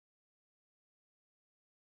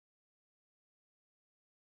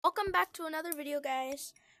Welcome back to another video,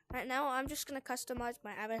 guys. Right now, I'm just gonna customize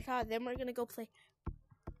my avatar. Then we're gonna go play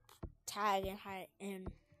tag and hide in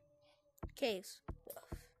caves.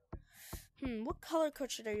 What color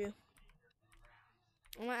code should I do?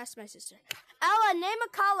 I'm gonna ask my sister. Ella, name a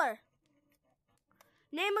color.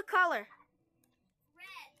 Name a color.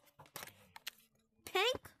 Red.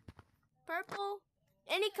 Pink, purple,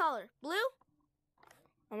 any color. Blue?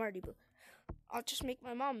 I'm already blue. I'll just make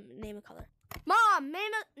my mom name a color. Mom,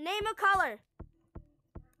 name a color.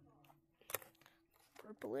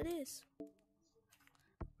 Purple it is.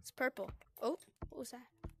 It's purple. Oh, what was that?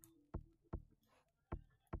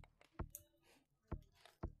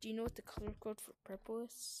 Do you know what the color code for purple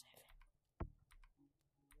is?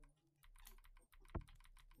 7.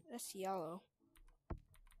 That's yellow.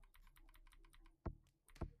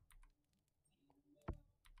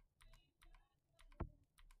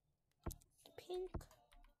 Pink.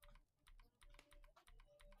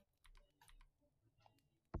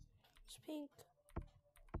 It's pink.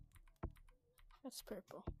 That's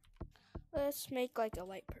purple. Let's make like a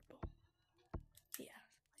light purple. Yeah,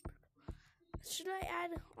 light purple. Should I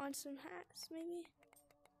add on some hats, maybe?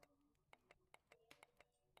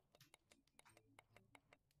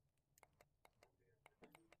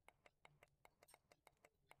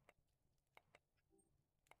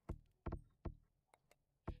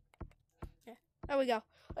 Yeah, there we go.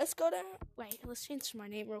 Let's go down. Wait, let's change my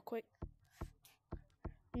name real quick.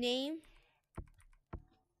 Name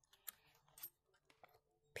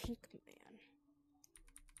Pink Man.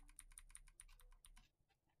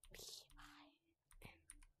 P-I-N.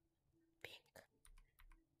 Pink.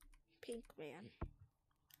 Pink Man.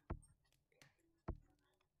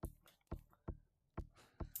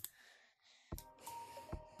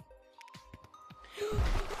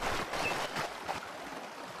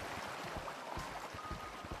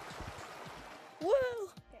 Woo!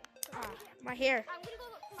 My hair. I'm gonna go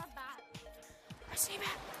look for my bat. I see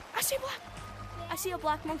that. I see black. I see a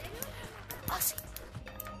black monkey. I see.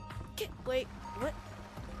 Wait, what?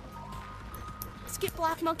 Let's get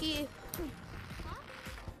black monkey.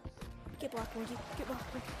 Get black monkey. Get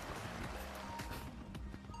black monkey.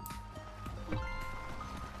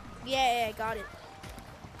 Yeah, I got it.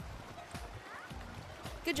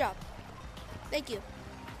 Good job. Thank you.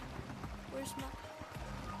 Where's my...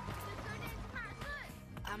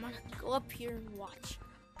 I'm gonna go up here and watch.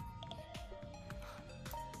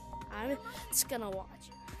 I'm just gonna watch.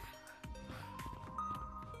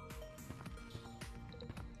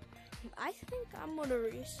 I think I'm gonna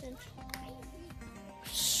recent.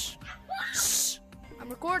 Shh. Shh. I'm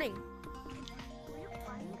recording.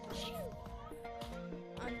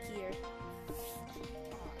 I'm here.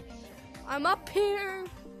 I'm up here.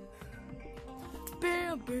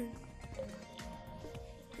 Bam, bam.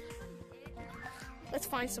 Let's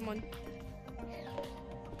find someone.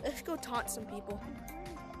 Let's go taunt some people.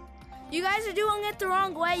 You guys are doing it the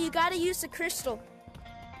wrong way. You gotta use the crystal.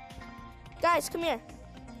 Guys, come here.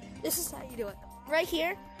 This is how you do it. Right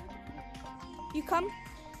here. You come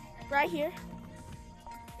right here.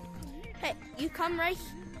 Hey, you come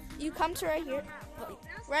to right here.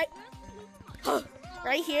 Right.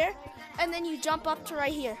 Right here. And then you jump up to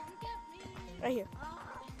right here. Right here.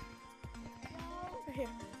 Right here.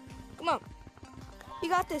 Come on. You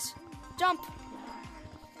got this. Jump.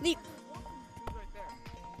 Leap.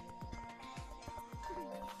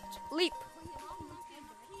 Leap.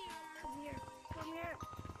 Come here.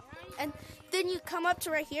 And then you come up to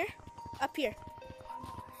right here. Up here.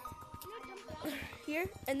 Here.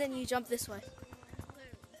 And then you jump this way.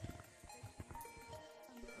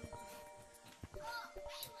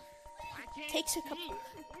 It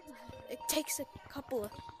takes a couple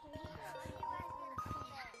of...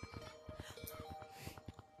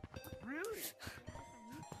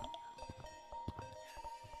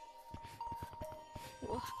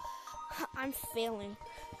 I'm failing.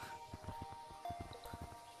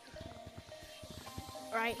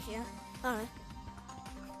 Right here. Alright.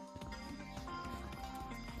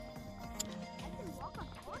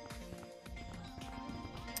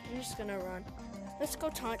 I'm just gonna run. Let's go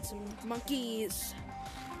taunt some monkeys.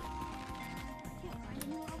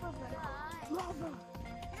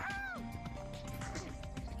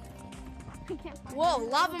 Whoa,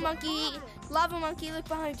 lava monkey! Lava monkey, look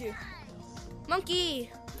behind you.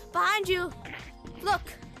 Monkey! Behind you! Look!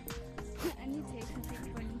 I need to say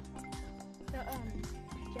something funny. So,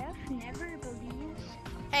 Jeff never believes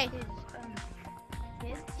Hey.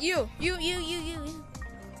 his You.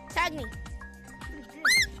 Tag me. Who's this?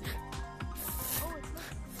 Oh, it's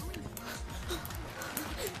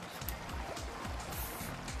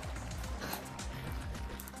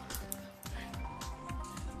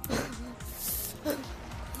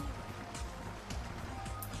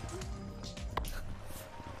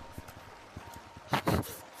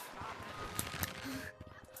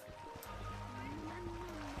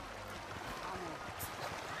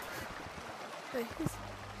Wait, who's...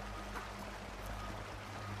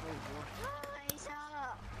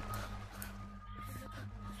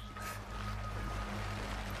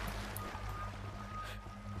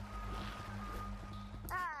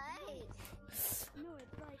 Nice. No,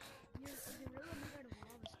 it's like you're really made out of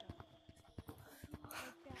lava stuff.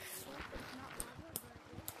 Like that stuff that's not lava,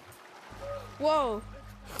 but Whoa. it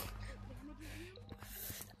damages you.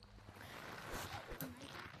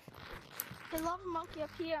 They love a monkey up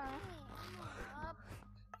here. Up.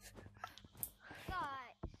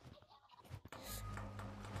 Guys.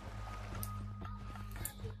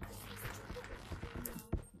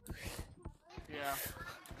 Yeah.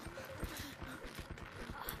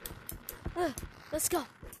 Let's go.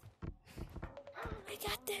 I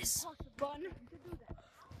got this. Run.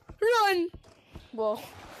 Run. Whoa.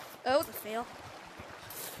 That was a fail.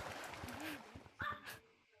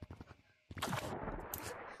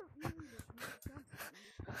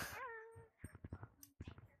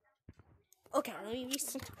 Okay, let me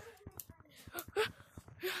use some.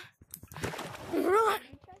 Run.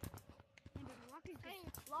 Hey,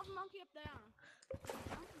 love monkey up there.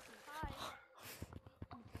 Hi.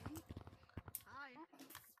 Hi.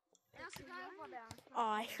 That's the guy over there. Oh,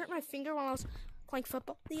 I hurt my finger when I was playing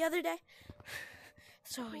football the other day.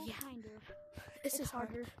 So yeah, Kind of. this is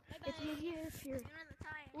harder. It's easier if you're.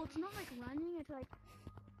 Well, it's not like running. It's like.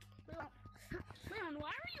 Man, why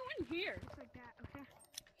are you in here? It's like that, okay?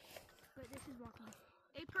 But this is walking.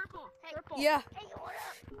 Hey, purple. Hey, purple. Yeah. Hey, what up?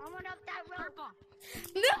 I went up that road. Purple.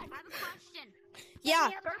 No. I have a question. Yeah.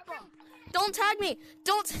 Purple. Don't tag me.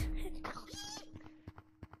 Don't.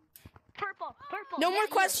 Purple. Purple. No more you.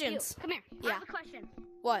 questions. Come here. I Yeah. have a question.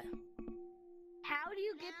 What? How do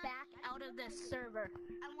you get back out of this server?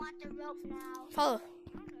 I want the rope now. Follow.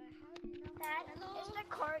 Dad, is the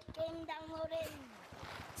court game downloaded?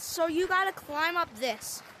 So you gotta climb up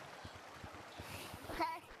this. Okay.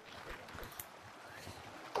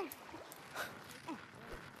 Oh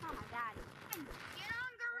my god. Get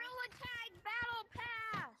on Gorilla Tag Battle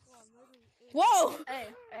Pass! Whoa! Hey,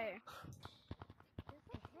 hey.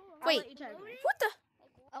 Wait. I'll let you tag me. What the?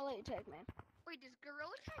 I'll let you tag me. Wait, does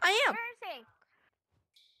Gorilla Tag? I am. Where is he?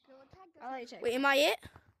 Gorilla Tag doesn't. I'll let you tag Wait, am I it?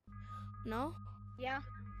 No. Yeah.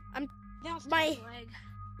 That's my. leg.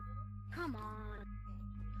 Come on.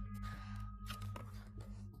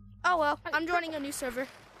 Oh well, I'm joining a new server.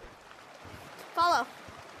 Follow.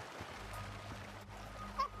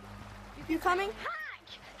 You coming? Hack!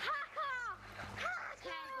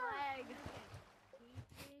 Tag leg.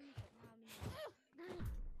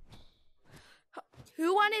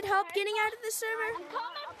 Who wanted help getting out of the server? I'm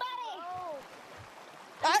coming,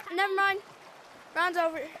 buddy! Never mind. Round's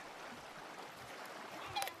over.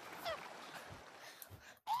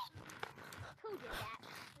 Who did that?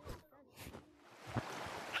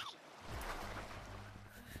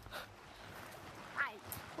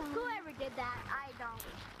 Whoever did that, I don't.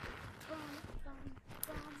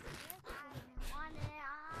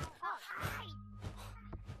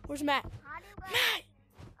 Where's Matt? How do I Matt!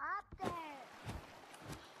 up there?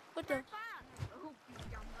 What the? Oh,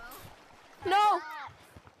 Jumbo. No!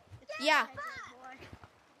 Yeah.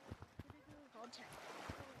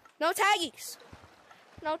 No taggies.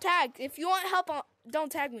 No tags. If you want help,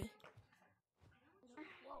 don't tag me.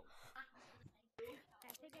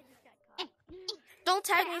 Don't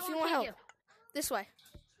tag me if you want help. This way.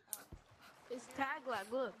 It's tag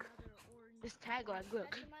lag, look. It's tag lag,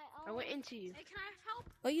 look. I went into you. Hey, can I help?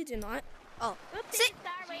 Oh, you did not. Oh. Oopsie, Sit.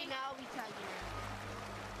 sorry. Now I'll be tagging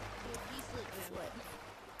you. He's sleeping.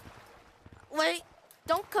 Wait.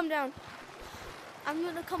 Don't come down. I'm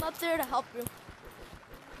gonna come up there to help you.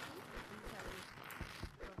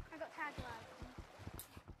 I got tag lag.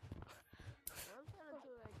 I'm trying to do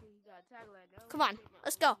it like you got tag lag. Now Come on.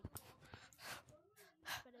 Let's go.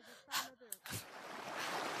 But I just found another.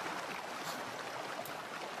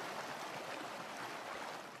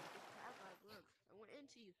 Tag lag, look. I went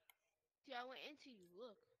into you. See, I went into you.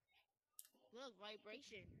 Look. Look,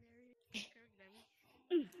 vibration.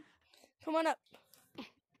 Come on up.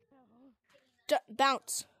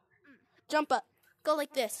 Bounce. Jump up. Go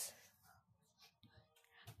like this.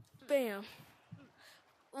 Bam.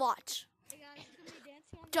 Watch. Hey guys, can we dance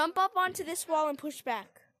on Jump up onto this wall and push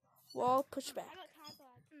back. Wall, push back. I got tag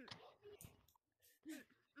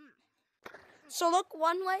lag. So look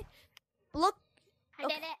one way. Look. I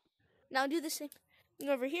did it. Now do the same thing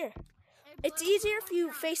over here. It's easier if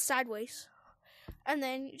you face sideways. And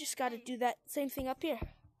then you just gotta do that same thing up here.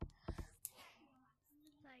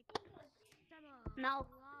 No,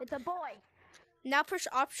 it's a boy. Now push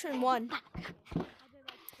option 1.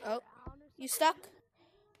 Oh, you stuck?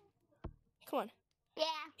 Come on. Yeah,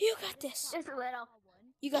 You got this. just a little.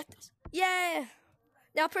 You got this. Yeah.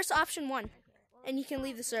 Now press option 1, and you can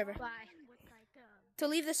leave the server. Bye. To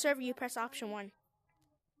leave the server, you press option 1.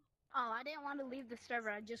 Oh, I didn't want to leave the server.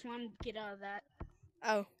 I just wanted to get out of that.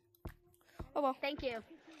 Oh. Oh well. Thank you.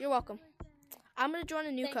 You're welcome. I'm gonna join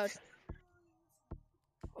a new Thanks.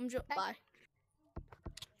 code. Bye.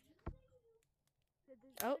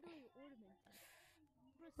 Oh.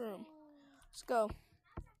 Room. Let's go.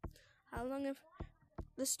 How long have?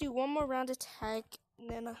 Let's do one more round of tag, and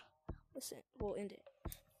then we'll end it.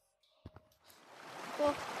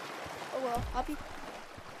 Well, oh well. I'll be.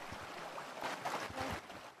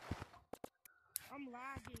 I'm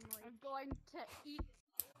lagging. Like, I'm going to eat.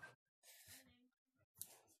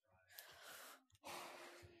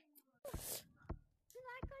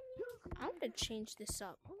 I'm gonna change this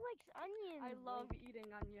up. who likes onions? I love eating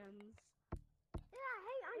onions. Yeah, I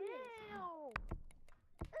hate onions. Ew.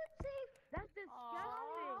 Oopsie. That's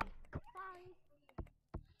disgusting.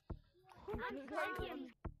 I'm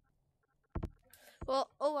cooking. Well,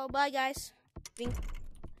 oh well. Bye, guys.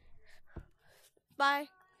 Bye.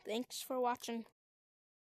 Thanks for watching.